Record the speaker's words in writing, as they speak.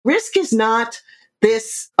Risk is not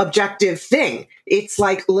this objective thing. It's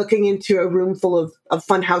like looking into a room full of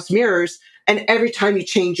funhouse mirrors, and every time you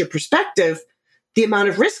change your perspective, the amount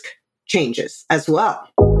of risk changes as well.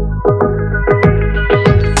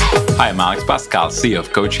 Hi, I'm Alex Pascal, CEO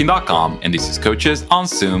of Coaching.com, and this is Coaches on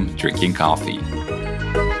Zoom Drinking Coffee.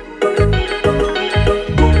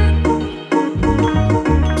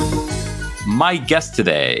 My guest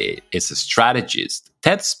today is a strategist,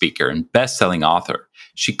 TED speaker, and best-selling author.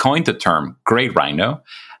 She coined the term Great Rhino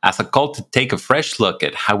as a call to take a fresh look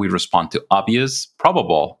at how we respond to obvious,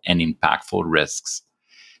 probable, and impactful risks.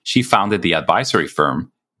 She founded the advisory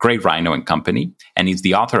firm Great Rhino and Company, and is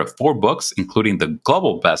the author of 4 books, including the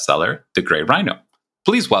global bestseller, The Great Rhino.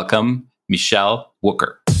 Please welcome Michele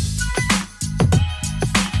Wucker.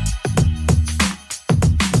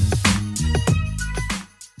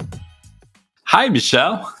 Hi,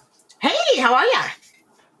 Michele. Hey, how are you?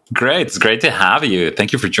 Great. It's great to have you.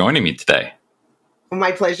 Thank you for joining me today.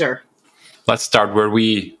 My pleasure. Let's start where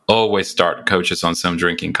we always start, Coaches on Zoom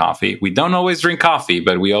Drinking Coffee. We don't always drink coffee,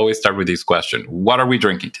 but we always start with this question. What are we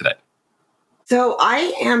drinking today? So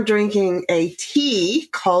I am drinking a tea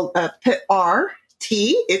called Pu'er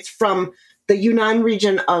tea. It's from the Yunnan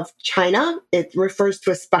region of China. It refers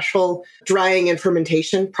to a special drying and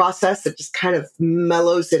fermentation process that just kind of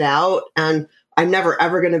mellows it out. And I'm never,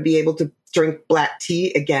 ever going to be able to drink black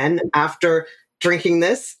tea again after drinking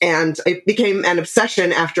this. And it became an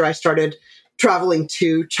obsession after I started traveling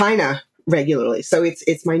to China regularly. So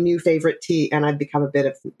it's my new favorite tea, and I've become a bit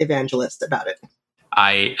of an evangelist about it.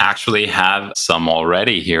 I actually have some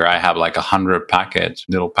already here. I have like 100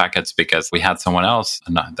 little packets, because we had someone else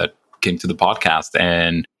that came to the podcast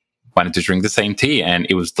and wanted to drink the same tea, and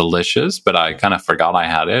it was delicious, but I kind of forgot I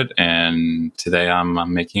had it. And today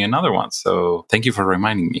I'm making another one. So thank you for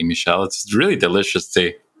reminding me, Michele. It's really delicious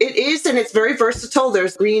tea. It is, and it's very versatile.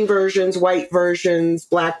 There's green versions, white versions,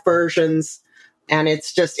 black versions, and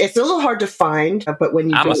it's a little hard to find, but when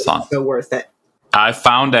you do, it's so worth it. I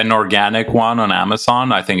found an organic one on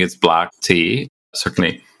Amazon. I think it's black tea.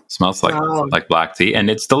 Certainly smells like black tea, and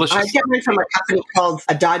it's delicious. I get mine from a company called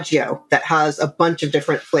Adagio that has a bunch of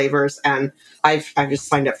different flavors, and I've just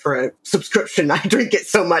signed up for a subscription. I drink it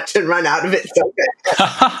so much and run out of it so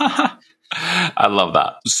good. I love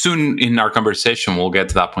that. Soon in our conversation, we'll get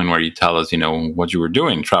to that point where you tell us, what you were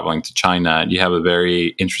doing traveling to China. You have a very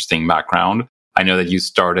interesting background. I know that you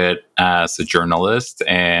started as a journalist,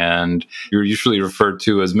 and you're usually referred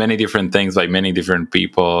to as many different things by many different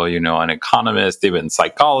people, an economist, even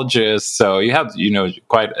psychologist. So you have,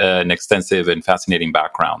 quite an extensive and fascinating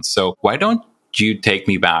background. So why don't you take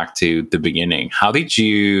me back to the beginning? How did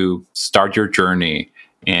you start your journey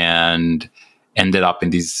and ended up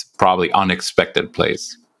in this probably unexpected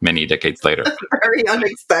place many decades later? Very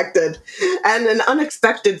unexpected, and an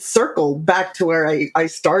unexpected circle back to where I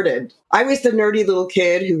started. I was the nerdy little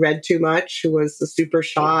kid who read too much, who was super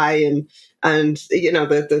shy and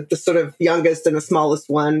the sort of youngest and the smallest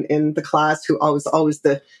one in the class, who was always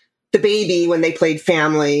the baby when they played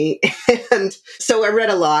family. And so I read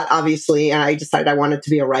a lot, obviously, and I decided I wanted to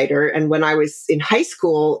be a writer. And when I was in high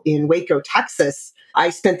school in Waco, Texas, I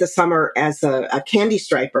spent the summer as a candy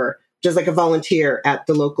striper, just like a volunteer at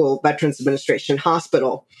the local Veterans Administration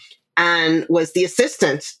hospital, and was the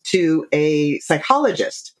assistant to a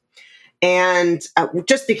psychologist, and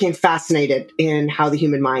just became fascinated in how the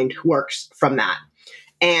human mind works from that.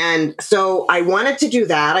 And so I wanted to do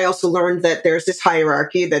that. I also learned that there's this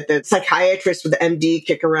hierarchy, that the psychiatrists with the MD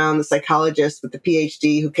kick around the psychologists with the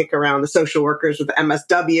PhD, who kick around the social workers with the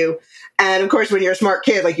MSW. And of course, when you're a smart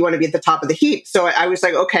kid, you want to be at the top of the heap. So I was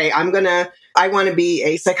like, okay, I want to be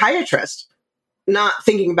a psychiatrist, not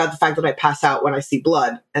thinking about the fact that I pass out when I see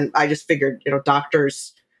blood. And I just figured,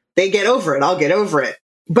 doctors, they get over it. I'll get over it.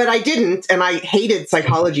 But I didn't. And I hated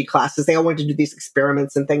psychology classes. They all wanted to do these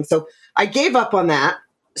experiments and things. So I gave up on that,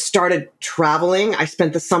 started traveling. I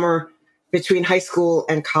spent the summer between high school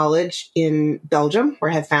and college in Belgium, where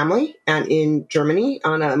I had family, and in Germany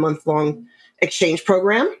on a month-long exchange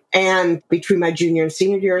program. And between my junior and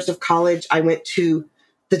senior years of college, I went to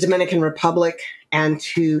the Dominican Republic and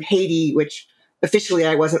to Haiti, which officially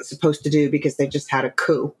I wasn't supposed to do because they just had a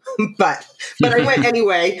coup. but I went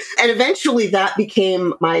anyway. And eventually that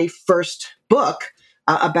became my first book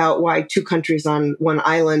about why 2 countries on one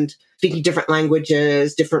island, speaking different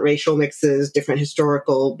languages, different racial mixes, different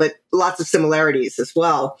historical, but lots of similarities as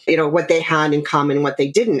well, what they had in common and what they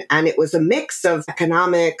didn't. And it was a mix of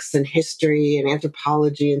economics and history and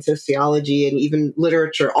anthropology and sociology and even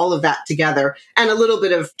literature, all of that together, and a little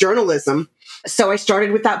bit of journalism. So I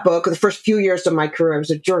started with that book. The first few years of my career, I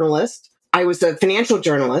was a journalist. I was a financial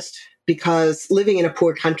journalist because living in a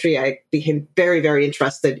poor country, I became very, very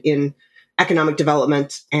interested in economic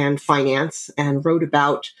development and finance and wrote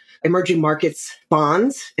about emerging markets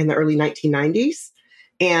bonds in the early 1990s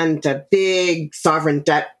and big sovereign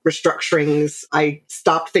debt restructurings. I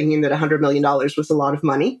stopped thinking that $100 million was a lot of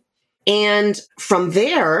money. And from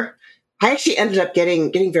there, I actually ended up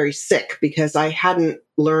getting very sick because I hadn't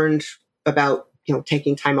learned about,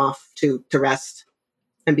 taking time off to rest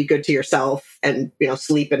and be good to yourself and,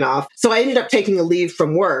 sleep enough. So I ended up taking a leave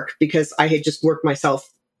from work because I had just worked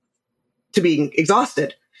myself to being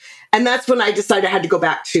exhausted. And that's when I decided I had to go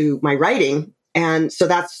back to my writing. And so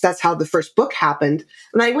that's how the first book happened.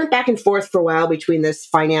 And I went back and forth for a while between this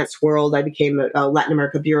finance world. I became a Latin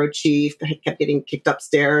America bureau chief. I kept getting kicked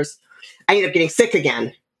upstairs. I ended up getting sick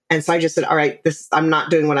again. And so I just said, all right, I'm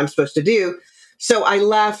not doing what I'm supposed to do. So I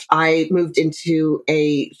left. I moved into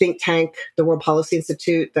a think tank, the World Policy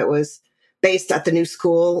Institute, that was based at the New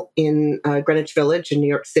School in Greenwich Village in New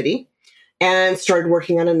York City, and started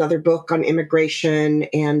working on another book on immigration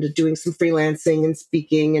and doing some freelancing and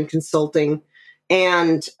speaking and consulting.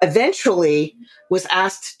 And eventually was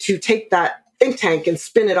asked to take that think tank and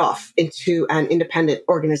spin it off into an independent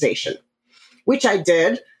organization, which I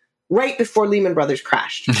did right before Lehman Brothers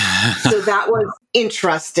crashed. So that was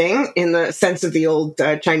interesting in the sense of the old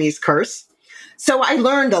Chinese curse. So I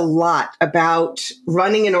learned a lot about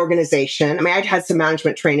running an organization. I mean, I'd had some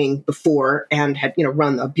management training before and had,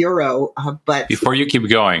 run a bureau, but... Before you keep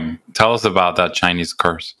going, tell us about that Chinese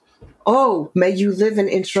curse. Oh, may you live in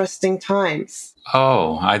interesting times.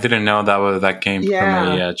 Oh, I didn't know that came from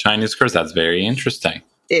a Chinese curse. That's very interesting.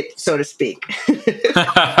 It, so to speak.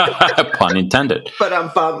 Pun intended.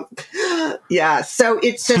 But yeah. So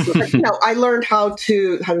it's just I learned how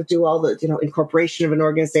to do all the incorporation of an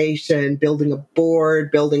organization, building a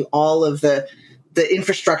board, building all of the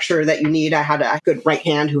infrastructure that you need. I had a good right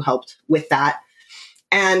hand who helped with that,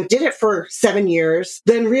 and did it for 7 years.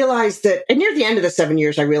 Then realized that, and near the end of the 7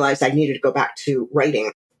 years, I realized I needed to go back to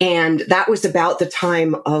writing, and that was about the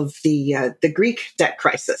time of the Greek debt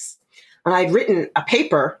crisis. And I'd written a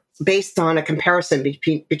paper based on a comparison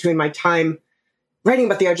between my time writing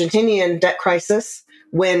about the Argentinian debt crisis,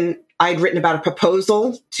 when I'd written about a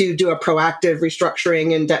proposal to do a proactive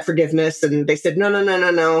restructuring and debt forgiveness. And they said,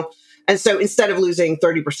 no. And so instead of losing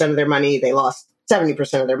 30% of their money, they lost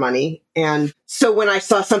 70% of their money. And so when I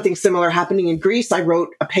saw something similar happening in Greece, I wrote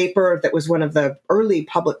a paper that was one of the early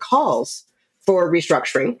public calls for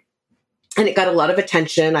restructuring. And it got a lot of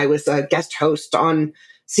attention. I was a guest host on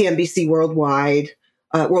CNBC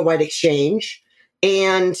Worldwide Exchange,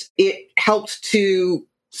 and it helped to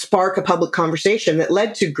spark a public conversation that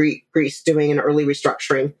led to Greece doing an early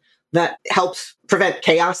restructuring that helped prevent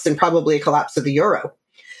chaos and probably a collapse of the euro.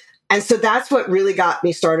 And so that's what really got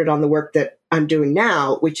me started on the work that I'm doing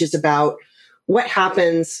now, which is about what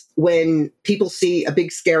happens when people see a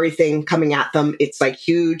big scary thing coming at them. It's like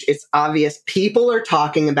huge, it's obvious, people are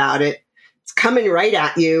talking about it, it's coming right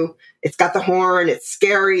at you. It's got the horn, it's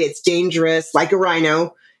scary, it's dangerous, like a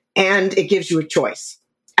rhino, and it gives you a choice.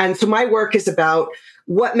 And so my work is about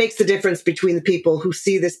what makes the difference between the people who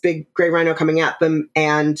see this big gray rhino coming at them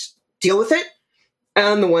and deal with it,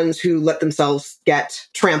 and the ones who let themselves get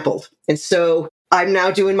trampled. And so I'm now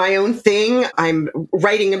doing my own thing. I'm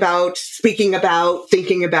writing about, speaking about,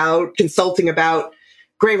 thinking about, consulting about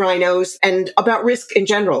gray rhinos and about risk in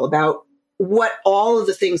general, about what all of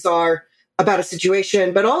the things are about a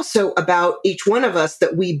situation, but also about each one of us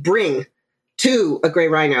that we bring to a gray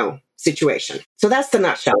rhino situation. So that's the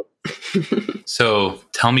nutshell. So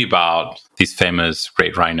tell me about these famous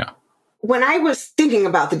great rhino. When I was thinking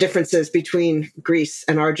about the differences between Greece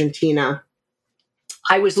and Argentina,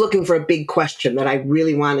 I was looking for a big question that I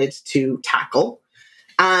really wanted to tackle.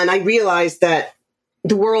 And I realized that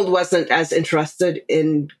the world wasn't as interested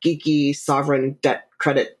in geeky sovereign debt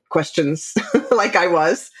credit questions like I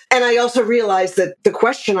was. And I also realized that the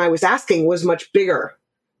question I was asking was much bigger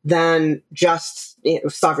than just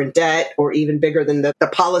sovereign debt, or even bigger than the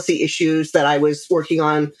policy issues that I was working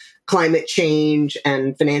on, climate change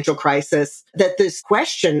and financial crisis. That this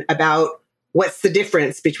question about what's the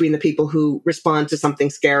difference between the people who respond to something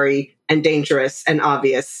scary and dangerous and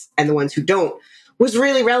obvious and the ones who don't was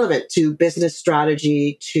really relevant to business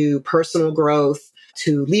strategy, to personal growth,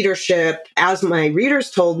 to leadership, as my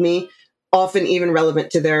readers told me, often even relevant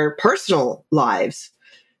to their personal lives.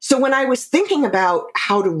 So when I was thinking about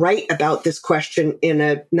how to write about this question in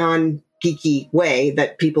a non-geeky way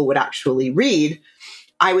that people would actually read,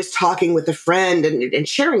 I was talking with a friend and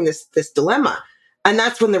sharing this dilemma. And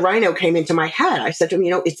that's when the rhino came into my head. I said to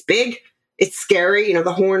him, it's big, It's scary. You know,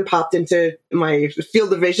 the horn popped into my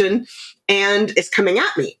field of vision and it's coming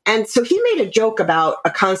at me. And so he made a joke about a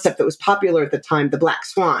concept that was popular at the time, the black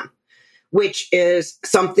swan, which is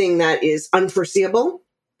something that is unforeseeable,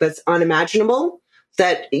 that's unimaginable,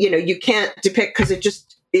 that, you know, you can't depict because it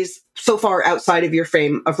just is so far outside of your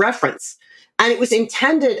frame of reference. And it was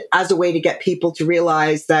intended as a way to get people to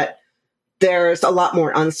realize that there's a lot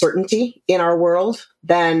more uncertainty in our world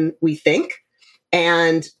than we think,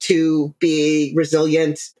 and to be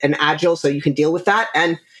resilient and agile so you can deal with that.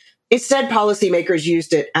 And instead, policymakers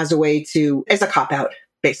used it as a way as a cop-out,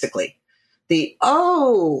 basically.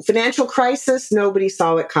 Financial crisis, nobody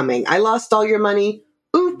saw it coming. I lost all your money.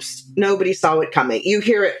 Oops, nobody saw it coming. You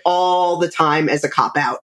hear it all the time as a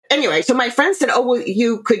cop-out. Anyway, so my friend said, oh, well,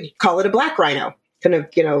 you could call it a black rhino, kind of,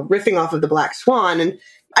 you know, riffing off of the black swan. And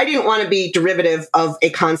I didn't want to be derivative of a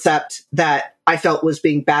concept that I felt was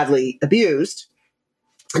being badly abused,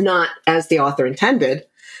 not as the author intended.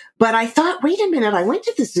 But I thought, wait a minute, I went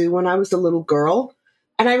to the zoo when I was a little girl,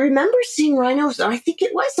 and I remember seeing rhinos. I think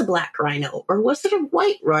it was a black rhino, or was it a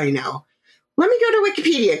white rhino? Let me go to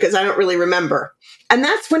Wikipedia because I don't really remember. And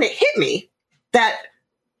that's when it hit me that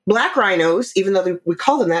black rhinos, even though we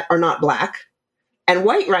call them that, are not black. And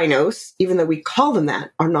white rhinos, even though we call them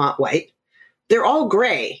that, are not white. They're all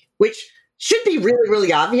gray, which should be really,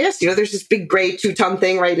 really obvious. You know, there's this big gray two-ton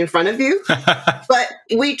thing right in front of you. But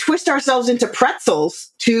we twist ourselves into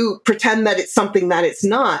pretzels to pretend that it's something that it's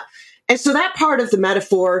not. And so that part of the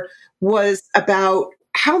metaphor was about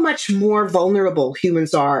how much more vulnerable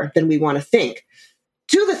humans are than we want to think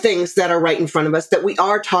to the things that are right in front of us, that we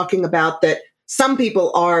are talking about, that some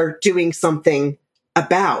people are doing something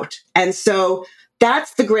about. And so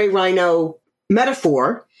that's the gray rhino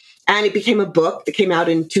metaphor. And it became a book that came out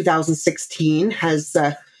in 2016, has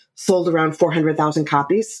sold around 400,000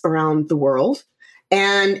 copies around the world.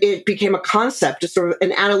 And it became a concept, a sort of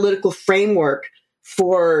an analytical framework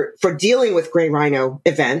for dealing with gray rhino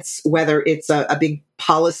events, whether it's a big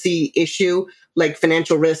policy issue like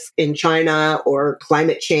financial risk in China, or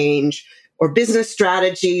climate change, or business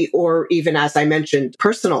strategy, or even, as I mentioned,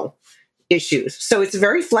 personal issues. So it's a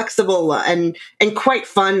very flexible and quite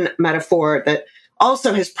fun metaphor that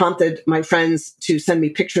also has prompted my friends to send me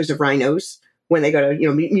pictures of rhinos when they go to, you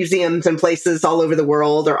know, museums and places all over the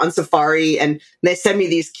world, or on safari. And they send me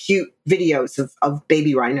these cute videos of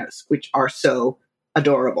baby rhinos, which are so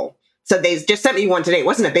adorable. So they just sent me one today. It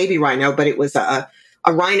wasn't a baby rhino, but it was a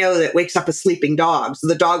rhino that wakes up a sleeping dog. So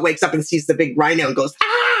the dog wakes up and sees the big rhino and goes,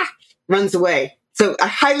 runs away. So I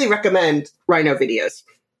highly recommend rhino videos.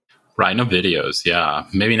 Rhino videos, yeah.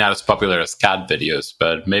 Maybe not as popular as cat videos,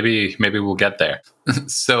 but maybe we'll get there.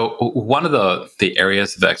 So one of the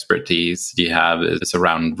areas of expertise you have is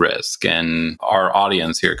around risk. And our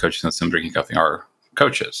audience here at Coaches and Some Drinking Coffee are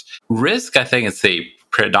coaches. Risk, I think, is a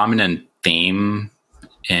predominant theme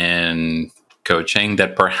in coaching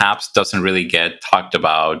that perhaps doesn't really get talked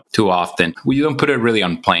about too often. We don't put it really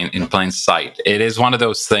in plain sight. It is one of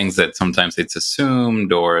those things that sometimes it's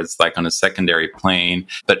assumed, or it's like on a secondary plane.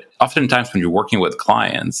 But oftentimes when you're working with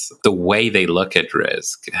clients, the way they look at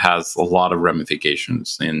risk has a lot of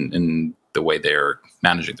ramifications in the way they're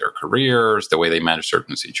managing their careers, the way they manage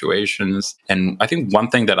certain situations. And I think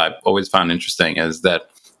one thing that I've always found interesting is that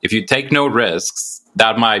if you take no risks,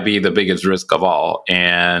 that might be the biggest risk of all.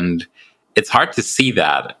 And it's hard to see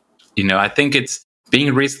that. You know, I think it's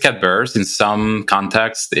being risk adverse in some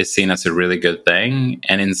contexts is seen as a really good thing.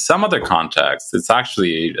 And in some other contexts, it's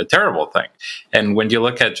actually a terrible thing. And when you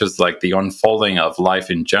look at just like the unfolding of life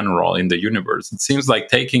in general in the universe, it seems like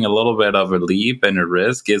taking a little bit of a leap and a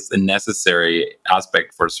risk is a necessary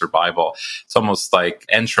aspect for survival. It's almost like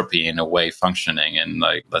entropy in a way functioning in,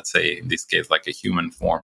 like, let's say in this case, like a human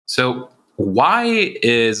form. So why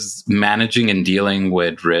is managing and dealing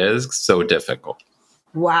with risk so difficult?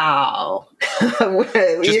 Wow.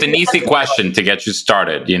 Just an easy question to get you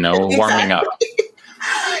started, you know, exactly. Warming up.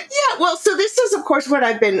 Yeah, well, so this is, of course, what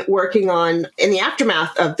I've been working on in the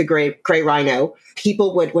aftermath of the gray rhino.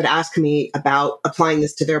 People would ask me about applying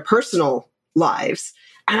this to their personal lives.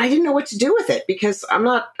 And I didn't know what to do with it because I'm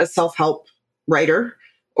not a self-help writer.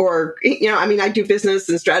 Or, you know, I mean, I do business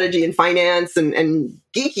and strategy and finance and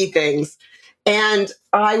geeky things. And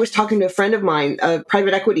I was talking to a friend of mine, a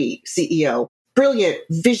private equity CEO, brilliant,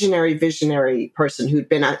 visionary person who'd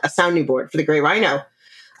been a sounding board for the Gray Rhino.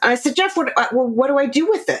 And I said, Jeff, what do I do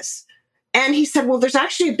with this? And he said, well, there's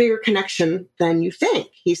actually a bigger connection than you think.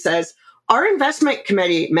 He says, our investment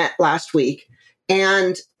committee met last week,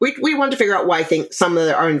 and we wanted to figure out why I think some of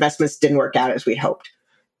our investments didn't work out as we hoped.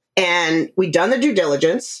 And we'd done the due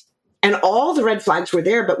diligence, and all the red flags were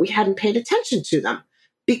there, but we hadn't paid attention to them.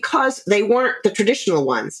 because they weren't the traditional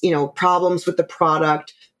ones, problems with the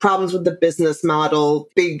product, problems with the business model,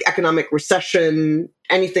 big economic recession,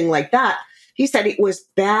 anything like that. He said it was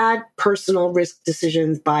bad personal risk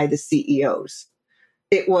decisions by the CEOs.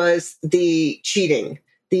 It was the cheating,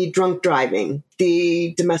 the drunk driving,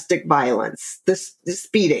 the domestic violence, the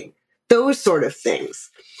speeding, those sort of things.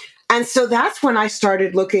 And so that's when I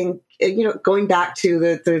started looking, going back to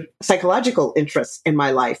the psychological interests in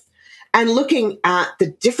my life and looking at the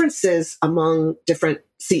differences among different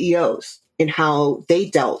CEOs in how they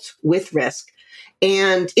dealt with risk.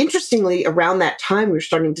 And interestingly, around that time, we were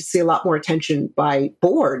starting to see a lot more attention by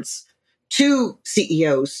boards to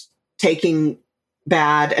CEOs taking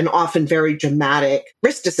bad and often very dramatic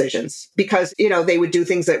risk decisions because, they would do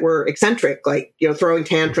things that were eccentric, like, throwing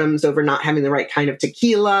tantrums over not having the right kind of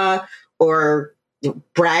tequila or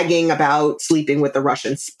bragging about sleeping with a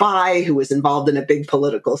Russian spy who was involved in a big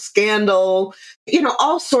political scandal,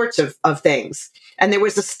 all sorts of things. And there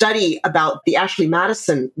was a study about the Ashley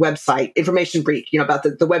Madison website, Information Breach, about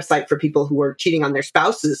the website for people who were cheating on their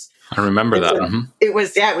spouses. I remember that. So it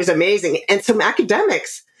was amazing. And some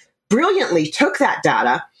academics brilliantly took that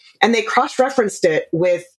data and they cross-referenced it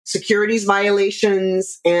with securities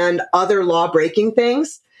violations and other law-breaking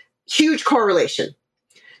things. Huge correlation.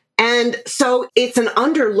 And so it's an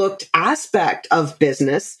underlooked aspect of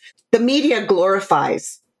business. The media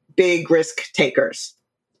glorifies big risk takers,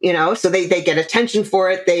 so they get attention for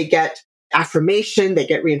it. They get affirmation, they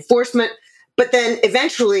get reinforcement, but then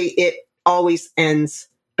eventually it always ends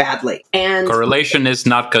badly. And correlation is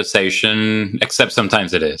not causation, except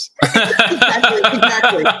sometimes it is.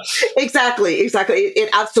 Exactly. It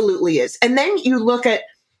absolutely is. And then you look at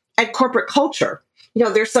corporate culture.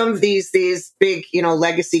 There's some of these big,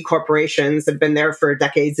 legacy corporations that have been there for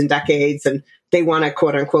decades and decades, and they want to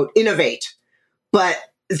quote unquote innovate, but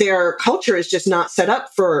their culture is just not set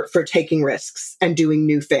up for taking risks and doing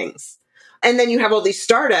new things. And then you have all these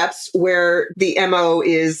startups where the MO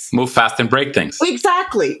is move fast and break things.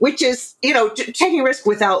 Exactly, which is, taking risk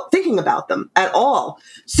without thinking about them at all.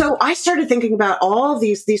 So I started thinking about all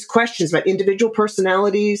these questions about individual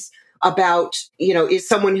personalities, about, is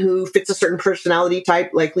someone who fits a certain personality type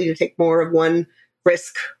likely to take more of one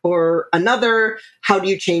risk or another? How do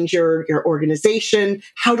you change your organization?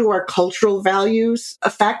 How do our cultural values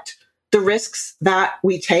affect the risks that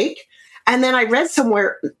we take? And then I read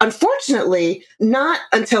somewhere, unfortunately, not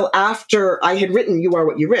until after I had written You Are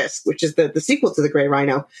What You Risk, which is the sequel to The Gray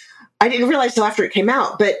Rhino. I didn't realize till after it came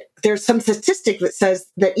out, but there's some statistic that says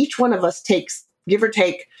that each one of us takes, give or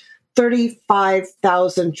take,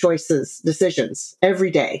 35,000 decisions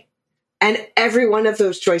every day. And every one of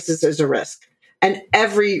those choices is a risk. And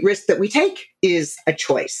every risk that we take is a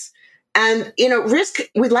choice. And, risk,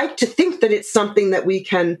 we like to think that it's something that we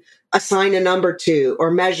can assign a number to or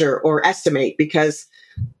measure or estimate because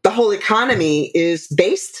the whole economy is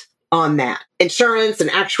based on that. Insurance and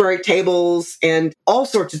actuary tables and all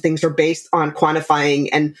sorts of things are based on quantifying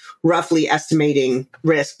and roughly estimating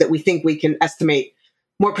risk that we think we can estimate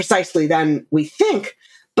more precisely than we think.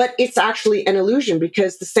 But it's actually an illusion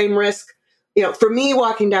because the same risk, for me,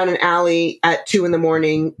 walking down an alley at 2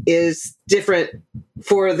 a.m. is different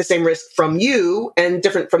for the same risk from you and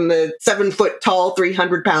different from the 7-foot tall,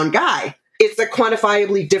 300-pound guy. It's a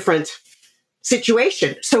quantifiably different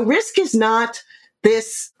situation. So risk is not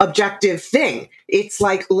this objective thing. It's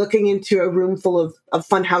like looking into a room full of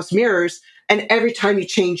funhouse mirrors, and every time you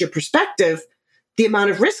change your perspective, the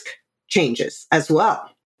amount of risk changes as well.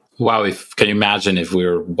 Wow, can you imagine if we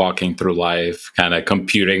were walking through life kind of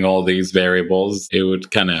computing all these variables? It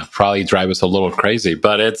would kind of probably drive us a little crazy,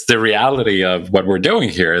 but it's the reality of what we're doing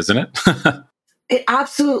here, isn't it? It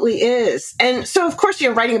absolutely is. And so, of course,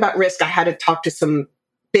 writing about risk, I had to talk to some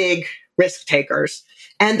big risk takers.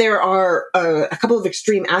 And there are a couple of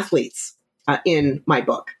extreme athletes in my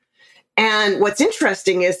book. And what's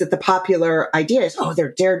interesting is that the popular idea is,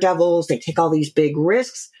 they're daredevils, they take all these big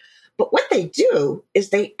risks. But what they do is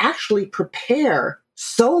they actually prepare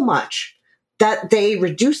so much that they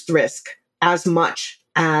reduce risk as much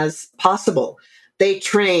as possible. They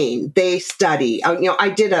train, they study. I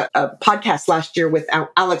did a podcast last year with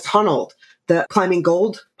Alex Honnold, the Climbing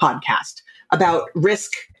Gold podcast, about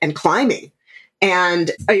risk and climbing. And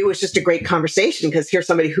it was just a great conversation because here's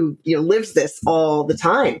somebody who lives this all the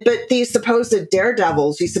time. But these supposed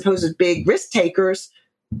daredevils, these supposed big risk takers,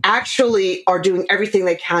 actually are doing everything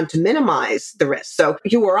they can to minimize the risk. So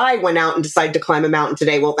you or I went out and decided to climb a mountain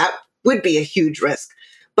today. Well, that would be a huge risk.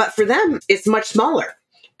 But for them, it's much smaller.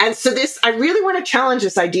 And so I really want to challenge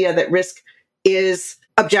this idea that risk is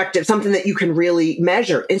objective, something that you can really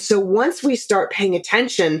measure. And so once we start paying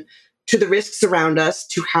attention to the risks around us,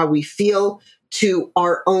 to how we feel, to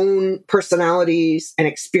our own personalities and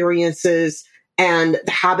experiences and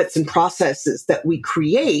the habits and processes that we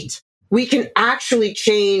create, we can actually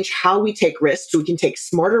change how we take risks. We can take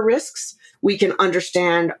smarter risks. We can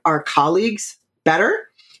understand our colleagues better.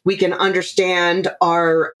 We can understand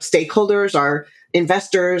our stakeholders, our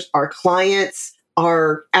investors, our clients,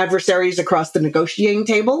 our adversaries across the negotiating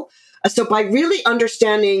table. So by really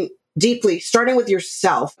understanding deeply, starting with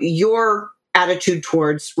yourself, your attitude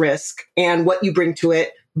towards risk and what you bring to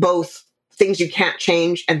it, both things you can't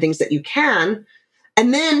change and things that you can,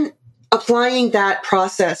 and then applying that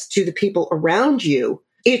process to the people around you,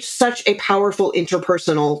 it's such a powerful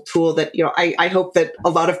interpersonal tool that, I hope that a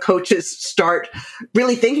lot of coaches start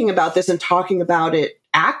really thinking about this and talking about it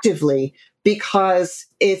actively, because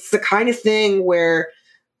it's the kind of thing where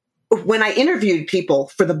when I interviewed people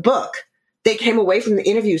for the book, they came away from the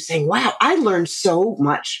interview saying, wow, I learned so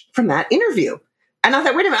much from that interview. And I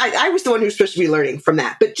thought, wait a minute, I was the one who was supposed to be learning from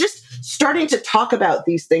that. But just starting to talk about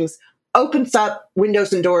these things opens up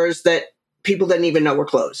windows and doors that people didn't even know were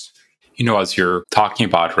closed. As you're talking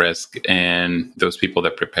about risk and those people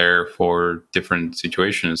that prepare for different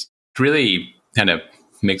situations, it really kind of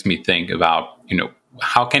makes me think about,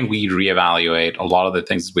 how can we reevaluate a lot of the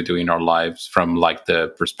things we do in our lives from like the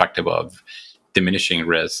perspective of diminishing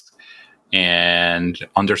risk and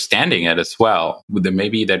understanding it as well.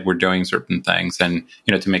 Maybe that we're doing certain things and,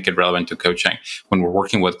 to make it relevant to coaching. When we're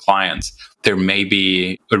working with clients, there may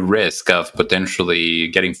be a risk of potentially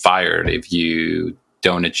getting fired if you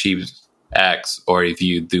don't achieve X or if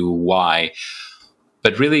you do Y.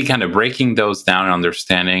 But really kind of breaking those down and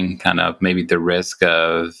understanding kind of maybe the risk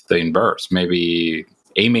of the inverse, maybe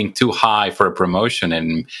aiming too high for a promotion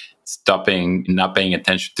and not paying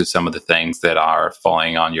attention to some of the things that are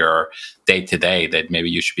falling on your day to day that maybe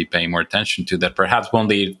you should be paying more attention to, that perhaps won't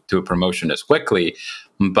lead to a promotion as quickly,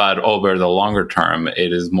 but over the longer term,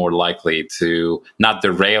 it is more likely to not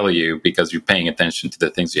derail you because you're paying attention to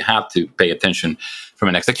the things you have to pay attention from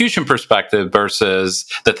an execution perspective versus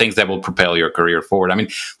the things that will propel your career forward. I mean,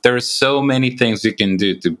 there are so many things you can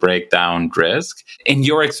do to break down risk. In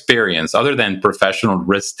your experience, other than professional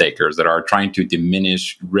risk takers that are trying to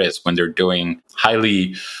diminish risk when they're doing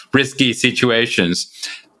highly risky situations,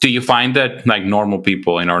 do you find that like normal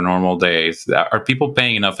people in our normal days, are people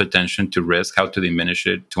paying enough attention to risk, how to diminish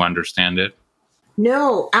it, to understand it?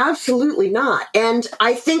 No, absolutely not. And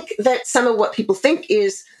I think that some of what people think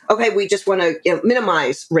is, okay, we just want to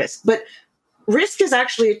minimize risk. But risk is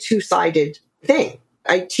actually a two-sided thing.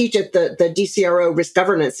 I teach at the DCRO Risk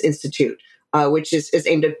Governance Institute, which is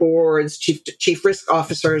aimed at boards, chief risk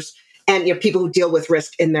officers, and people who deal with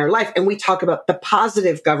risk in their life. And we talk about the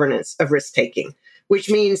positive governance of risk taking, which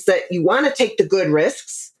means that you want to take the good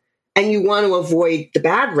risks and you want to avoid the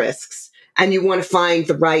bad risks and you want to find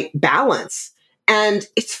the right balance. And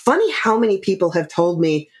it's funny how many people have told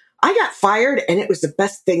me, I got fired and it was the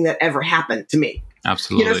best thing that ever happened to me.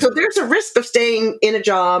 Absolutely. So there's a risk of staying in a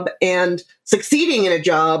job and succeeding in a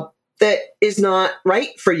job that is not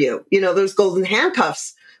right for you. Those golden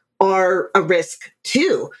handcuffs are a risk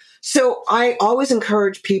too. So I always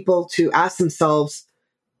encourage people to ask themselves,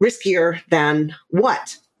 riskier than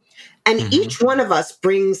what? And each one of us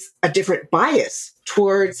brings a different bias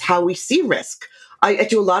towards how we see risk. I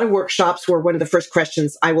do a lot of workshops where one of the first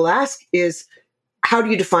questions I will ask is, how do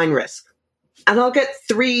you define risk? And I'll get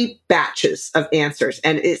 3 batches of answers.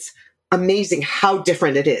 And it's amazing how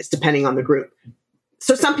different it is depending on the group.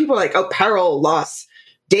 So some people are like, oh, peril, loss,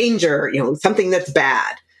 danger, something that's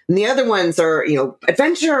bad. And the other ones are,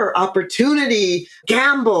 adventure, opportunity,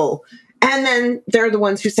 gamble. And then there are the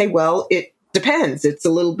ones who say, well, it depends. It's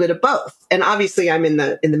a little bit of both. And obviously I'm in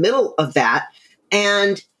the middle of that.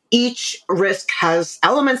 And each risk has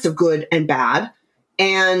elements of good and bad.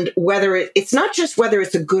 And whether it's not just whether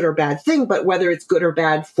it's a good or bad thing, but whether it's good or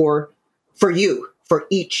bad for you, for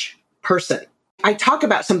each person. I talk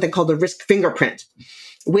about something called the risk fingerprint,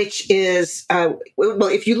 which is,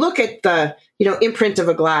 if you look at the, imprint of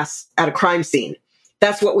a glass at a crime scene,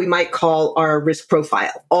 that's what we might call our risk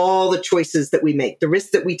profile. All the choices that we make, the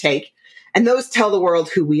risks that we take, and those tell the world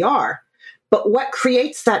who we are. But what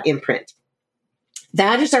creates that imprint?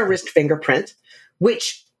 That is our risk fingerprint,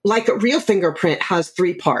 which, like a real fingerprint, has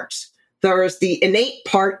 3 parts. There's the innate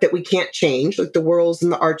part that we can't change, like the whorls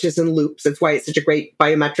and the arches and loops. That's why it's such a great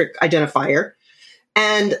biometric identifier.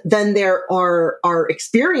 And then there are our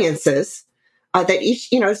experiences that each,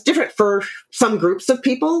 it's different for some groups of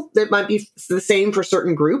people. That might be the same for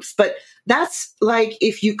certain groups. But that's like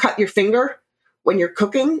if you cut your finger, when you're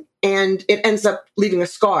cooking and it ends up leaving a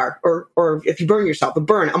scar, or if you burn yourself, a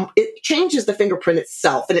burn, it changes the fingerprint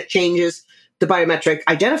itself and it changes the biometric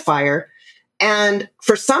identifier. And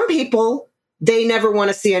for some people, they never want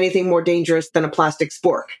to see anything more dangerous than a plastic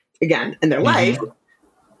spork again in their life.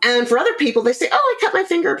 And for other people, they say, oh, I cut my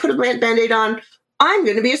finger, put a Band-Aid on. I'm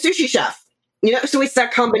going to be a sushi chef. So it's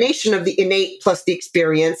that combination of the innate plus the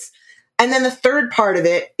experience. And then the third part of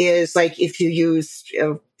it is like if you use,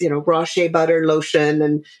 raw shea butter lotion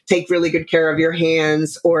and take really good care of your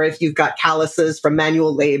hands, or if you've got calluses from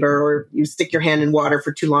manual labor, or you stick your hand in water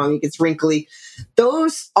for too long, it gets wrinkly.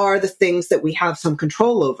 Those are the things that we have some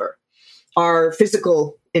control over. Our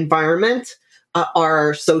physical environment,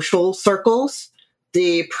 our social circles,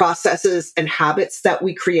 the processes and habits that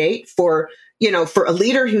we create for a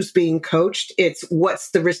leader who's being coached. It's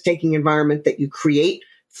what's the risk-taking environment that you create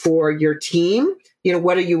for your team.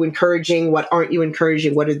 What are you encouraging? What aren't you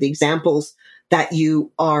encouraging? What are the examples that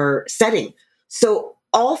you are setting? So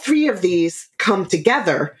all three of these come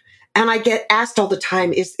together. And I get asked all the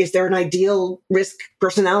time, is there an ideal risk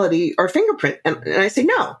personality or fingerprint? And I say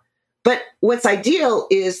no. But what's ideal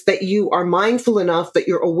is that you are mindful enough, that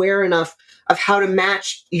you're aware enough of how to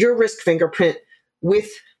match your risk fingerprint with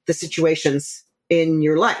the situations in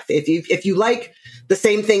your life. If you like the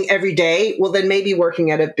same thing every day, well, then maybe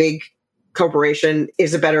working at a big corporation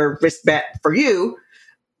is a better risk bet for you.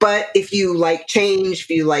 But if you like change, if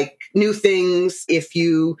you like new things, if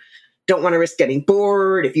you don't want to risk getting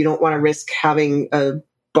bored, if you don't want to risk having a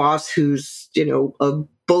boss who's, a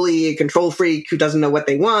bully, a control freak who doesn't know what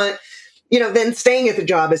they want, then staying at the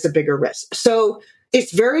job is a bigger risk. So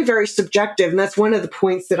it's very, very subjective. And that's one of the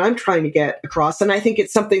points that I'm trying to get across. And I think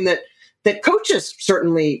it's something that coaches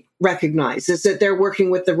certainly recognize, is that they're working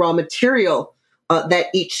with the raw material that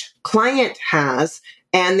each client has.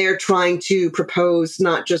 And they're trying to propose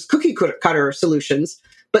not just cookie cutter solutions,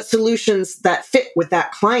 but solutions that fit with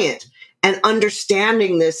that client. And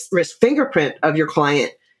understanding this risk fingerprint of your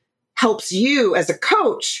client helps you as a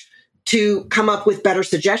coach to come up with better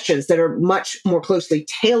suggestions that are much more closely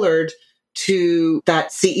tailored to that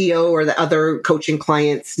CEO or the other coaching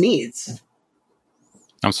client's needs.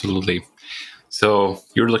 Absolutely. So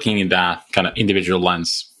you're looking at that kind of individual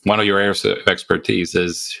lens. One of your areas of expertise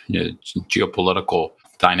is geopolitical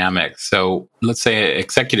dynamics. So let's say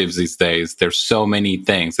executives these days, there's so many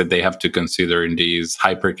things that they have to consider in these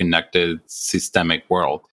hyper-connected systemic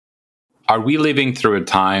world. Are we living through a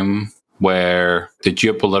time where the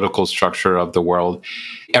geopolitical structure of the world,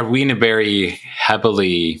 are we in a very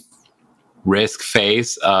heavily risk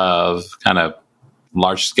phase of kind of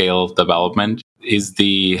large-scale development? Is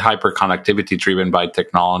the hyperconnectivity driven by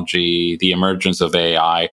technology, the emergence of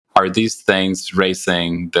AI, are these things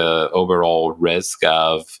raising the overall risk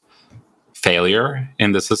of failure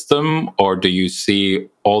in the system? Or do you see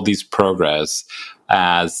all these progress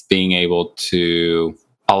as being able to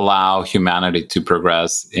allow humanity to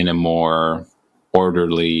progress in a more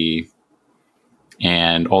orderly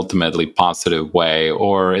and ultimately positive way?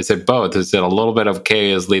 Or is it both? Is it a little bit of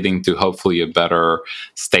chaos leading to hopefully a better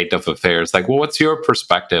state of affairs? What's your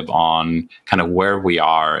perspective on kind of where we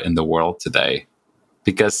are in the world today?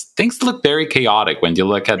 Because things look very chaotic when you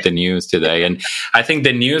look at the news today. And I think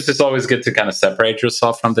the news is always good to kind of separate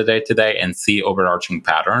yourself from the day to day and see overarching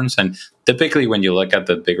patterns. And typically when you look at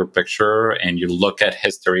the bigger picture and you look at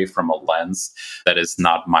history from a lens that is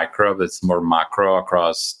not micro, but it's more macro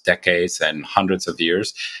across decades and hundreds of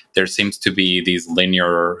years, there seems to be these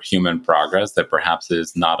linear human progress that perhaps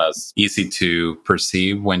is not as easy to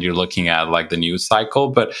perceive when you're looking at like the news cycle.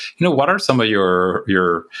 But, what are some of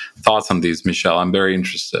your thoughts on these, Michele? I'm very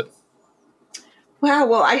interested. Wow.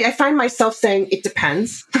 Well, I find myself saying it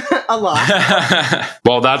depends a lot.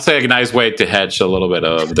 Well, that's a nice way to hedge a little bit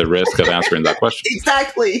of the risk of answering that question.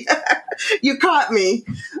 Exactly. You caught me.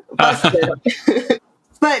 Busted.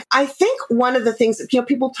 But I think one of the things that,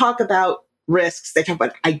 people talk about risks, they talk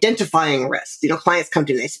about identifying risks. Clients come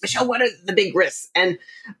to me and they say, Michele, what are the big risks? And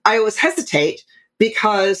I always hesitate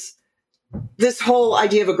because this whole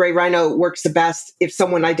idea of a gray rhino works the best if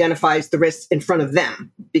someone identifies the risks in front of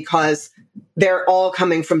them, because they're all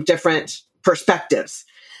coming from different perspectives.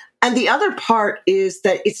 And the other part is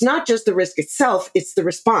that it's not just the risk itself, it's the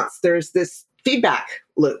response. There's this feedback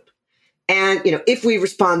loop. And, if we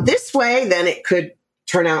respond this way, then it could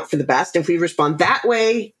turn out for the best. If we respond that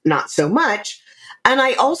way, not so much. And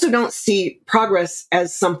I also don't see progress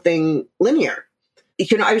as something linear.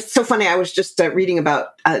 I was so funny. I was just reading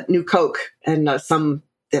about New Coke and some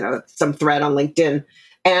thread on LinkedIn,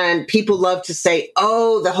 and people love to say,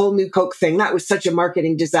 "Oh, the whole New Coke thing, that was such a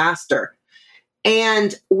marketing disaster."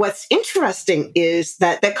 And what's interesting is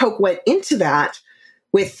that Coke went into that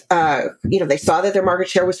with, they saw that their market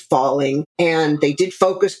share was falling, and they did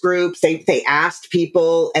focus groups. They asked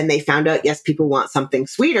people, and they found out, yes, people want something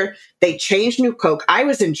sweeter. They changed New Coke. I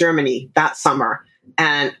was in Germany that summer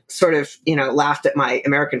and sort of, laughed at my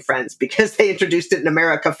American friends because they introduced it in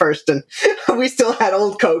America first, and we still had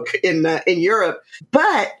old Coke in Europe.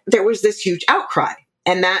 But there was this huge outcry,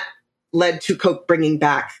 and that led to Coke bringing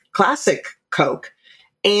back classic Coke.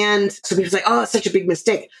 And so people say, oh, it's such a big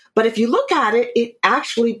mistake. But if you look at it, it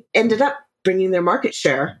actually ended up bringing their market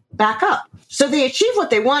share back up. So they achieved what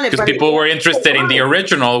they wanted. Because people were interested in the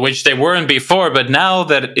original, which they weren't before. But now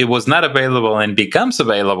that it was not available and becomes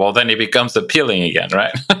available, then it becomes appealing again,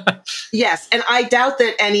 right? Yes. And I doubt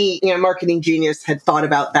that any marketing genius had thought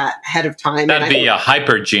about that ahead of time. That'd be a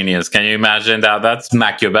hyper genius. Can you imagine that? That's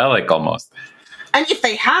Machiavellic almost. And if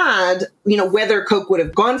they had, whether Coke would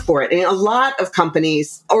have gone for it. And a lot of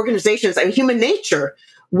companies, organizations, human nature,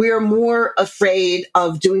 we're more afraid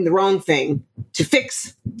of doing the wrong thing to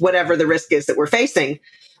fix whatever the risk is that we're facing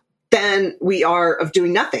than we are of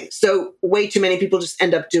doing nothing. So way too many people just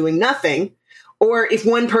end up doing nothing. Or if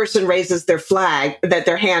one person raises their flag, that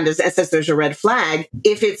their hand says there's a red flag,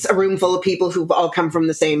 if it's a room full of people who've all come from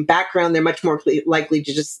the same background, they're much more likely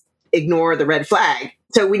to just ignore the red flag.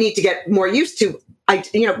 So we need to get more used to,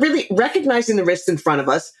 really recognizing the risks in front of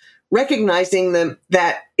us, recognizing them,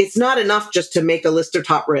 that it's not enough just to make a list of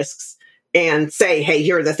top risks and say, hey,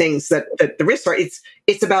 here are the things that the risks are.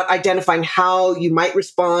 It's about identifying how you might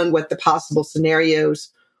respond, what the possible scenarios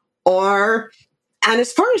are. And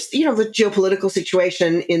as far as, the geopolitical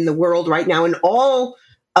situation in the world right now and all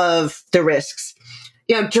of the risks,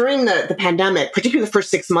 during the pandemic, particularly the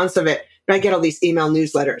first 6 months of it, I get all these email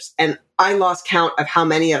newsletters, and I lost count of how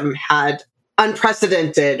many of them had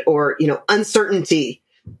unprecedented or, uncertainty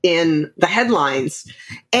in the headlines.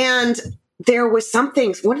 And there was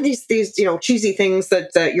one of these cheesy things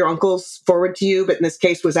that your uncles forward to you, but in this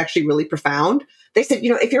case was actually really profound. They said,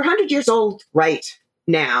 if you're 100 years old right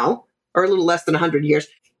now, or a little less than 100 years,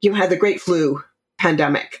 you had the Great Flu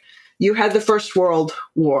pandemic. You had the First World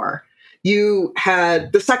War. You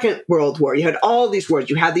had the Second World War. You had all these wars.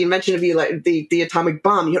 You had the invention of the atomic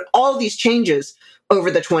bomb. You had all these changes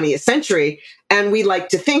over the 20th century. And we like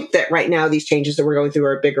to think that right now these changes that we're going through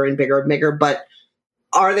are bigger and bigger and bigger, but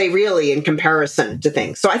are they really in comparison to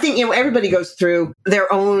things? So I think, everybody goes through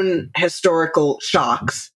their own historical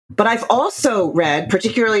shocks. But I've also read,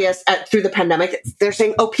 particularly through the pandemic, they're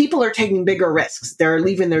saying, oh, people are taking bigger risks. They're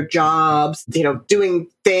leaving their jobs, doing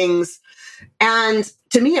things. And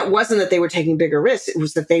to me, it wasn't that they were taking bigger risks. It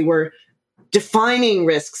was that they were defining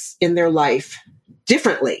risks in their life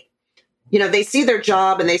differently. They see their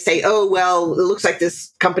job and they say, oh, well, it looks like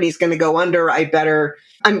this company's going to go under. I'm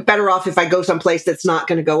better off if I go someplace that's not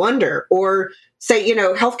going to go under. Or say,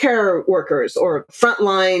 healthcare workers or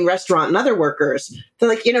frontline restaurant and other workers. They're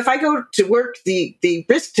like, if I go to work, the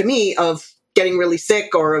risk to me of getting really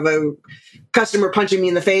sick or of a customer punching me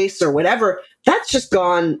in the face or whatever, that's just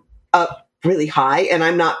gone up really high, and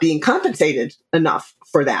I'm not being compensated enough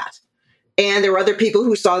for that. And there were other people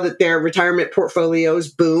who saw that their retirement portfolios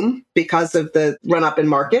boom because of the run up in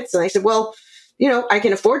markets. And I said, well, I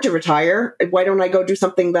can afford to retire. Why don't I go do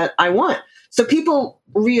something that I want? So people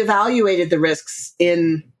reevaluated the risks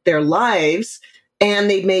in their lives, and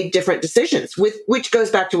they made different decisions, which goes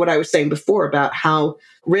back to what I was saying before about how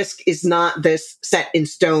risk is not this set in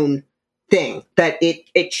stone thing, that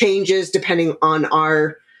it changes depending on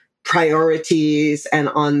our priorities and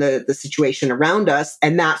on the situation around us.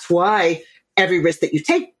 And that's why every risk that you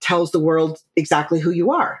take tells the world exactly who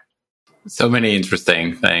you are. So many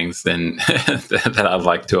interesting things that I'd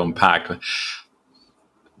like to unpack.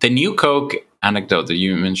 The New Coke anecdote that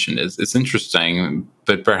you mentioned is interesting,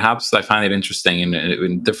 but perhaps I find it interesting in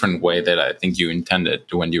a different way that I think you intended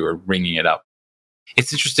when you were bringing it up.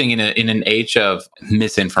 It's interesting in an age of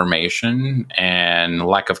misinformation and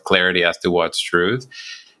lack of clarity as to what's truth.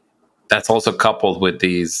 That's also coupled with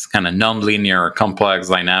these kind of nonlinear, complex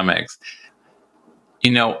dynamics.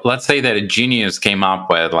 Let's say that a genius came up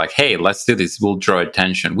with like, hey, let's do this. We'll draw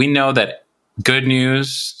attention. We know that good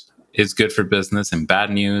news is good for business, and bad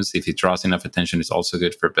news, if it draws enough attention, is also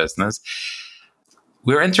good for business.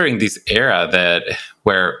 We're entering this era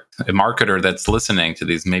where a marketer that's listening to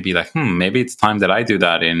these may be like, maybe it's time that I do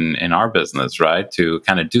that in our business, right? To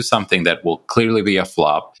kind of do something that will clearly be a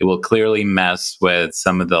flop. It will clearly mess with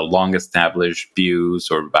some of the long established views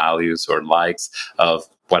or values or likes of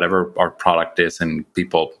whatever our product is, and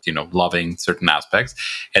people, loving certain aspects.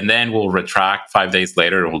 And then we'll retract 5 days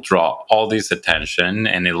later and we'll draw all this attention,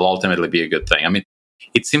 and it'll ultimately be a good thing. I mean,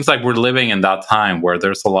 it seems like we're living in that time where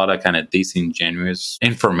there's a lot of kind of disingenuous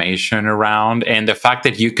information around. And the fact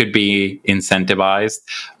that you could be incentivized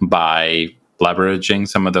by leveraging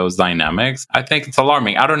some of those dynamics, I think it's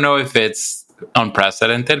alarming. I don't know if it's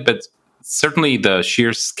unprecedented, but certainly the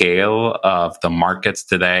sheer scale of the markets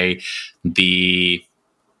today, the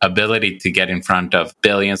ability to get in front of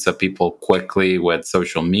billions of people quickly with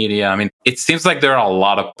social media. I mean, it seems like there are a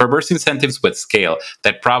lot of perverse incentives with scale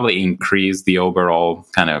that probably increase the overall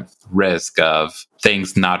kind of risk of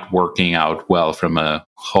things not working out well from a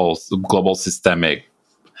whole global systemic.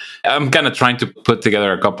 I'm kind of trying to put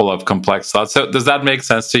together a couple of complex thoughts. So does that make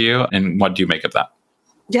sense to you? And what do you make of that?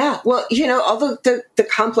 Yeah, well, all the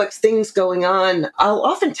complex things going on, I'll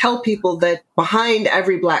often tell people that behind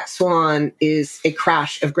every black swan is a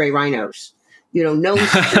crash of gray rhinos. No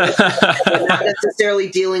one's not necessarily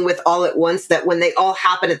dealing with all at once, that when they all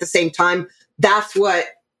happen at the same time, that's what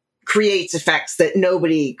creates effects that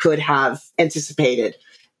nobody could have anticipated.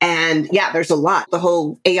 And yeah, there's a lot. The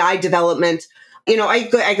whole AI development.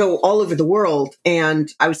 I go all over the world, and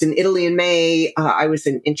I was in Italy in May. I was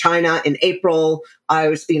in China in April. I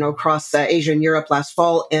was, across Asia and Europe last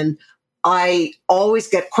fall. And I always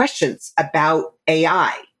get questions about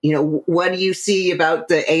AI. What do you see about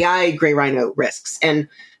the AI gray rhino risks? And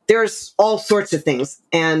there's all sorts of things.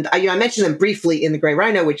 And I mentioned them briefly in The Gray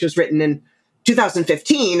Rhino, which was written in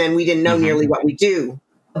 2015, and we didn't know nearly what we do.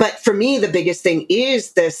 But for me, the biggest thing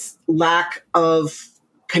is this lack of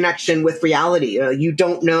connection with reality. You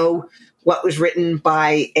don't know what was written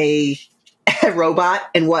by a robot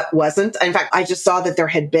and what wasn't. In fact, I just saw that there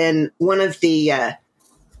had been one of the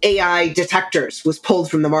AI detectors was pulled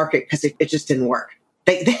from the market because it just didn't work.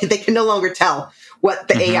 They can no longer tell what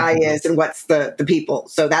the AI is and what's the people.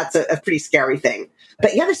 So that's a pretty scary thing.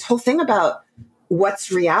 But yeah, this whole thing about what's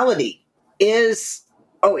reality is,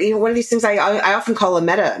 one of these things I often call a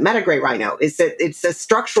meta gray rhino, is that it's a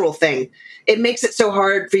structural thing. It makes it so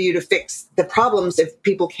hard for you to fix the problems if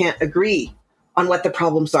people can't agree on what the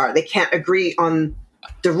problems are. They can't agree on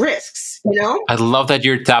the risks, I love that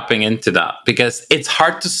you're tapping into that, because it's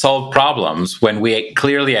hard to solve problems when we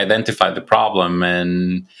clearly identify the problem,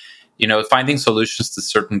 and finding solutions to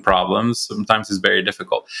certain problems sometimes is very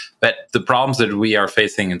difficult. But the problems that we are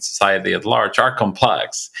facing in society at large are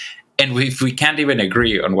complex. And if we can't even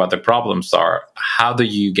agree on what the problems are, how do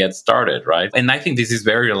you get started, right? And I think this is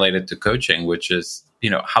very related to coaching, which is,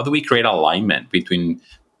 how do we create alignment between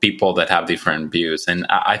people that have different views? And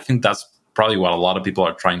I think that's probably what a lot of people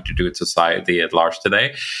are trying to do in society at large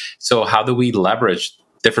today. So how do we leverage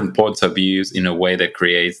different points of views in a way that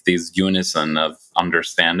creates this unison of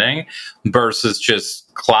understanding versus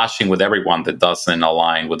just clashing with everyone that doesn't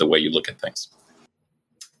align with the way you look at things?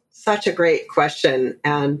 Such a great question.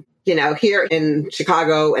 And here in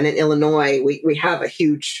Chicago and in Illinois, we have a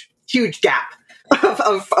huge gap of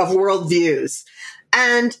worldviews.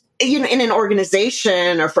 And, in an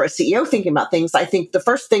organization or for a CEO thinking about things, I think the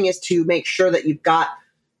first thing is to make sure that you've got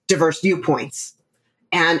diverse viewpoints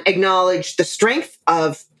and acknowledge the strength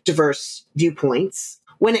of diverse viewpoints.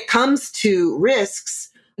 When it comes to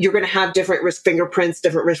risks, you're going to have different risk fingerprints,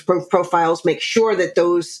 different risk profiles. Make sure that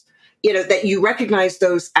those that you recognize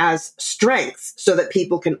those as strengths so that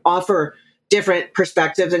people can offer different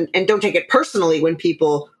perspectives, and don't take it personally when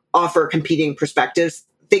people offer competing perspectives.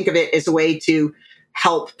 Think of it as a way to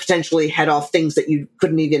help potentially head off things that you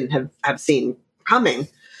couldn't even have seen coming.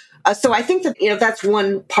 So I think that, that's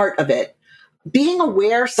one part of it. Being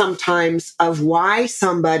aware sometimes of why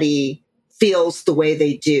somebody feels the way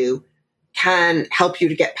they do can help you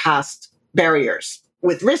to get past barriers.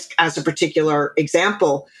 With risk as a particular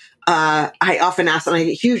example, I often ask, and I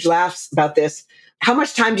get huge laughs about this, how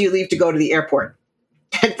much time do you leave to go to the airport?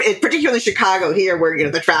 And particularly Chicago here, where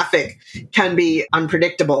the traffic can be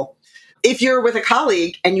unpredictable. If you're with a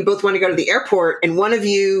colleague and you both want to go to the airport and one of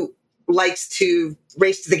you likes to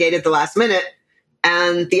race to the gate at the last minute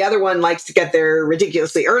and the other one likes to get there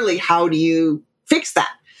ridiculously early, how do you fix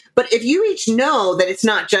that? But if you each know that it's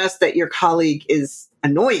not just that your colleague is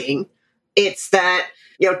annoying, it's that,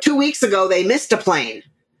 2 weeks ago they missed a plane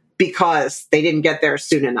because they didn't get there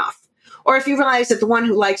soon enough. Or if you realize that the one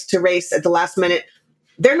who likes to race at the last minute,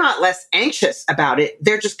 they're not less anxious about it.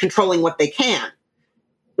 They're just controlling what they can,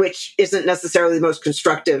 which isn't necessarily the most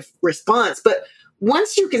constructive response. But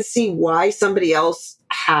once you can see why somebody else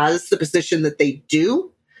has the position that they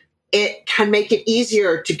do, it can make it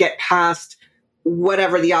easier to get past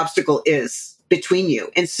whatever the obstacle is between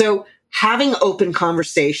you. And so having open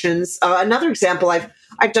conversations, another example,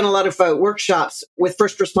 I've done a lot of workshops with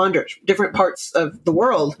first responders, different parts of the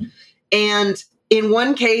world. And in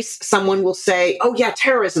one case, someone will say, oh yeah,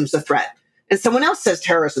 terrorism's a threat. and someone else says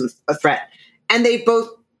terrorism's a threat. And they both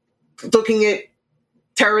looking at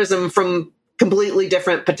terrorism from completely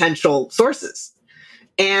different potential sources.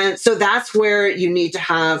 And so that's where you need to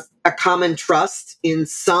have a common trust in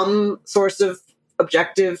some source of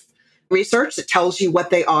objective research that tells you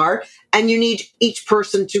what they are. And you need each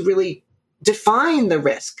person to really define the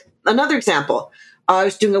risk. Another example, I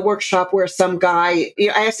was doing a workshop where some guy,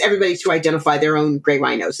 I asked everybody to identify their own gray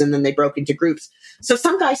rhinos, and then they broke into groups. So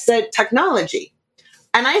some guy said technology.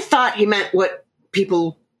 And I thought he meant what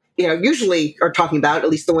people usually are talking about,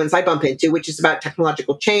 at least the ones I bump into, which is about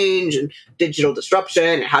technological change and digital disruption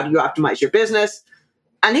and how do you optimize your business.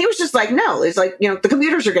 And he was just like, no, it's like, the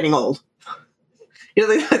computers are getting old.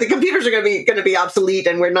 The computers are going to be obsolete,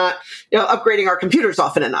 and we're not, upgrading our computers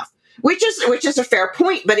often enough, which is a fair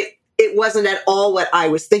point, but it wasn't at all what I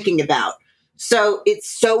was thinking about. So it's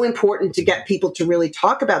so important to get people to really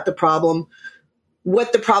talk about the problem,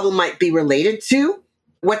 what the problem might be related to,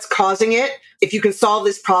 what's causing it. If you can solve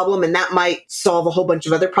this problem, and that might solve a whole bunch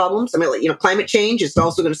of other problems. I mean, climate change is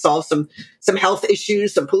also going to solve some health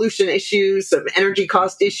issues, some pollution issues, some energy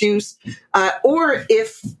cost issues. Or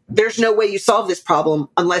if there's no way you solve this problem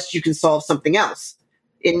unless you can solve something else.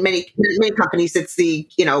 In many companies, it's the,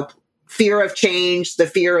 fear of change, the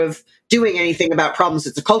fear of doing anything about problems.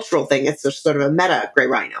 It's a cultural thing. It's a sort of a meta gray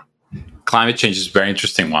rhino. Climate change is a very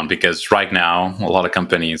interesting one, because right now a lot of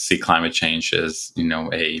companies see climate change as,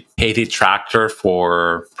 a detractor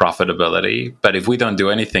for profitability. But if we don't do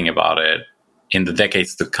anything about it in the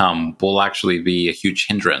decades to come, will actually be a huge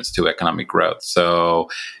hindrance to economic growth. So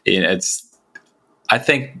I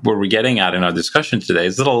think what we're getting at in our discussion today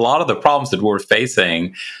is that a lot of the problems that we're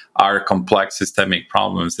facing are complex systemic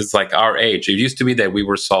problems. It's like our age. It used to be that we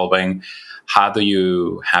were solving, how do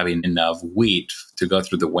you have enough wheat to go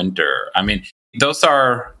through the winter? I mean, those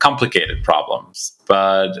are complicated problems,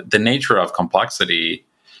 but the nature of complexity,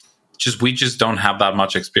 we just don't have that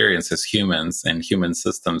much experience as humans and human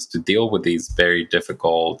systems to deal with these very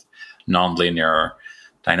difficult, nonlinear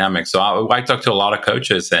dynamics. So I talk to a lot of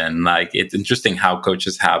coaches, and it's interesting how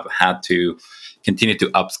coaches have had to continue to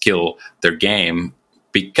upskill their game,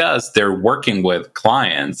 because they're working with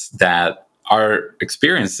clients that are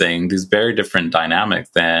experiencing these very different dynamics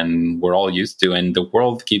than we're all used to. And the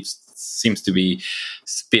world seems to be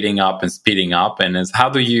speeding up. And is, how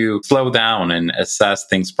do you slow down and assess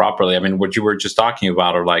things properly? I mean, what you were just talking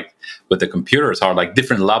about, or like with the computers, are like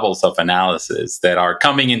different levels of analysis that are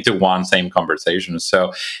coming into one same conversation.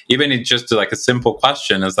 So even it's just like a simple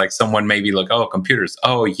question is like, someone may be like, oh, computers.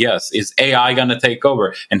 Oh, yes. Is AI going to take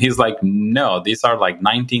over? And he's like, no, these are like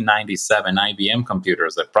 1997 IBM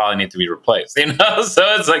computers that probably need to be replaced. So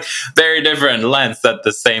it's like very different lens at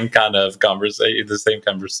the same kind of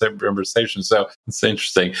conversation. So it's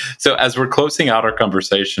interesting. So as we're closing out our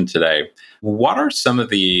conversation today, what are some of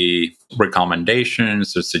the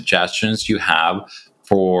recommendations or suggestions you have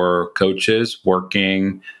for coaches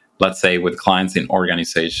working, let's say, with clients in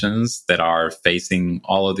organizations that are facing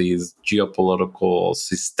all of these geopolitical,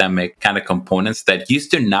 systemic kind of components that used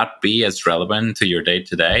to not be as relevant to your day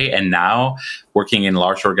to day, and now working in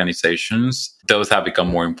large organizations, those have become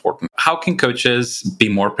more important? How can coaches be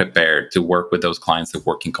more prepared to work with those clients that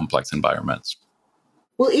work in complex environments?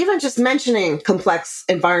 Well, even just mentioning complex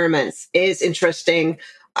environments is interesting.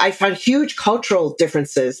 I found huge cultural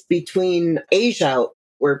differences between Asia,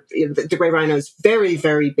 where the gray rhino is very,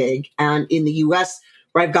 very big, and in the US,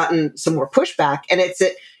 where I've gotten some more pushback. And it's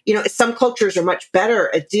that, some cultures are much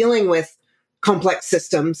better at dealing with complex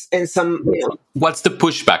systems, and some, What's the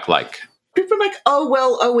pushback like? People are like,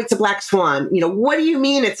 it's a black swan. What do you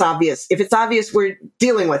mean it's obvious? If it's obvious, we're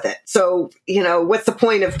dealing with it. So, what's the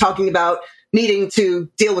point of talking about needing to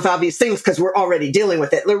deal with obvious things because we're already dealing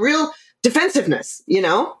with it? The real defensiveness,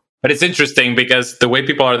 But it's interesting, because the way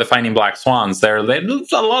people are defining black swans, a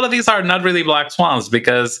lot of these are not really black swans,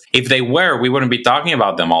 because if they were, we wouldn't be talking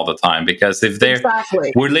about them all the time. Because if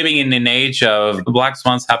we're living in an age of black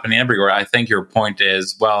swans happening everywhere. I think your point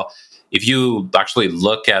is, well, if you actually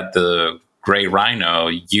look at the gray rhino,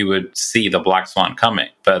 you would see the black swan coming.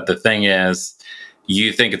 But the thing is,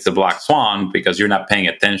 you think it's a black swan because you're not paying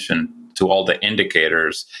attention to all the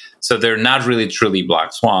indicators. So they're not really truly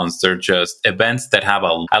black swans. They're just events that have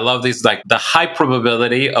I love these, like the high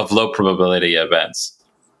probability of low probability events.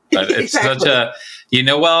 But it's Exactly. such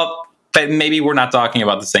but maybe we're not talking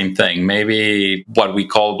about the same thing. Maybe what we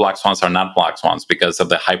call black swans are not black swans because of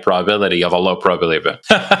the high probability of a low probability event.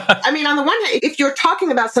 I mean, on the one hand, if you're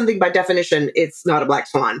talking about something by definition, it's not a black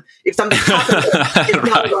swan. If something's happening, it's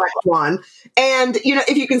not a black swan. And,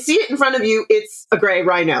 if you can see it in front of you, it's a gray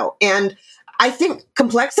rhino. And I think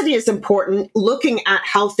complexity is important, looking at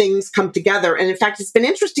how things come together. And in fact, it's been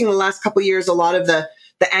interesting in the last couple of years, a lot of the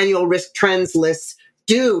annual risk trends lists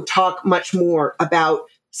do talk much more about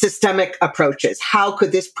systemic approaches. How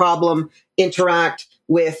could this problem interact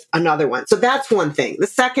with another one? So that's one thing. The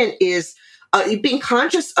second is being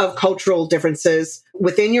conscious of cultural differences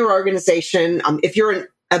within your organization. If you're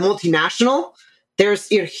a multinational, there's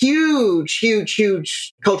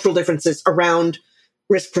huge cultural differences around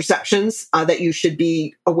risk perceptions that you should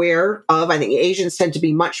be aware of. I think Asians tend to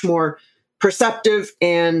be much more perceptive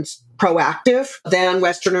and proactive than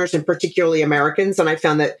Westerners, and particularly Americans. And I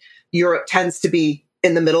found that Europe tends to be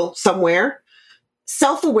in the middle somewhere.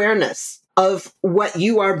 Self-awareness of what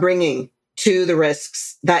you are bringing to the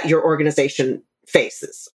risks that your organization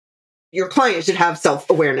faces. Your client should have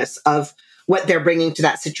self-awareness of what they're bringing to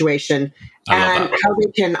that situation and how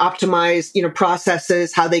they can optimize,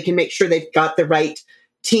 processes, how they can make sure they've got the right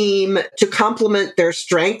team to complement their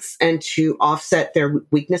strengths and to offset their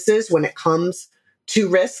weaknesses when it comes to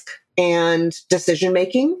risk and decision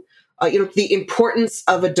making. The importance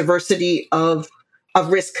of a diversity of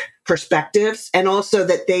risk perspectives, and also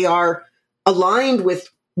that they are aligned with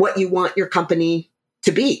what you want your company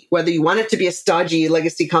to be, whether you want it to be a stodgy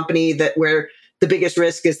legacy company where the biggest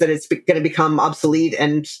risk is that it's going to become obsolete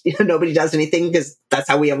and nobody does anything because that's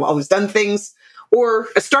how we have always done things, or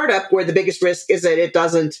a startup where the biggest risk is that it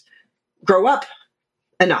doesn't grow up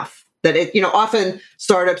enough. That often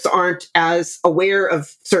startups aren't as aware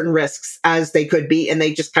of certain risks as they could be, and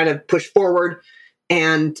they just kind of push forward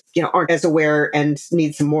and aren't as aware and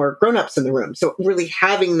need some more grown-ups in the room. So really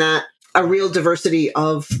having a real diversity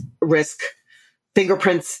of risk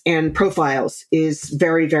fingerprints and profiles is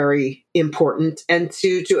very, very important. And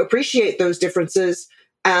to appreciate those differences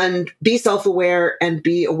and be self-aware and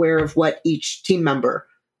be aware of what each team member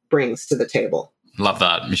brings to the table. Love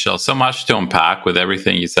that, Michele. So much to unpack with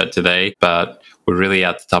everything you said today, but we're really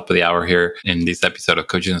at the top of the hour here in this episode of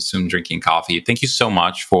Coaches and Soon Drinking Coffee. Thank you so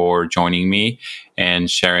much for joining me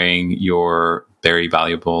and sharing your very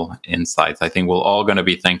valuable insights. I think we're all going to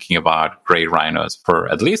be thinking about gray rhinos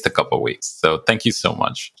for at least a couple of weeks. So thank you so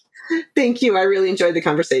much. Thank you. I really enjoyed the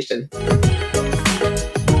conversation.